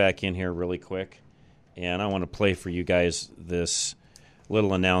plug back in here really quick, and I want to play for you guys this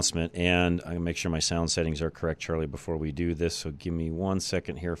little announcement, and I'm going to make sure my sound settings are correct, Charlie, before we do this. So give me 1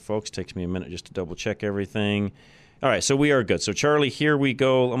 second here, folks. Takes me a minute just to double-check everything. All right, so we are good. So, Charlie, here we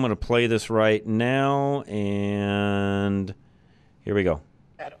go. I'm going to play this right now, and here we go.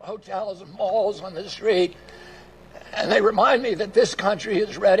 At hotels and malls on the street, and they remind me that this country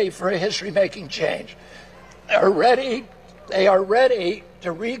is ready for a history-making change. They are ready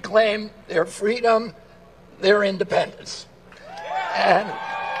to reclaim their freedom, their independence. And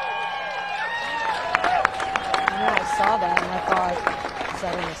I saw that and I thought, is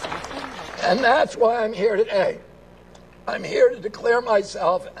that an assassin? And that's why I'm here today. I'm here to declare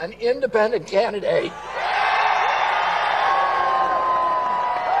myself an independent candidate.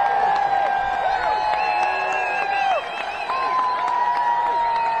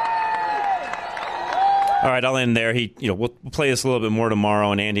 All right, I'll end there. We'll play this a little bit more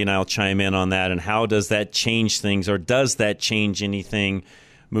tomorrow, and Andy and I will chime in on that. And how does that change things, or does that change anything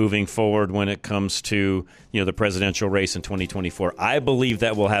moving forward when it comes to the presidential race in 2024? I believe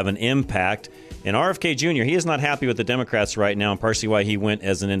that will have an impact. And RFK Jr., he is not happy with the Democrats right now, and partially why he went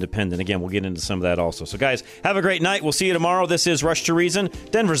as an independent. Again, we'll get into some of that also. So, guys, have a great night. We'll see you tomorrow. This is Rush to Reason,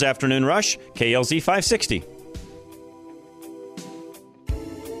 Denver's Afternoon Rush, KLZ 560.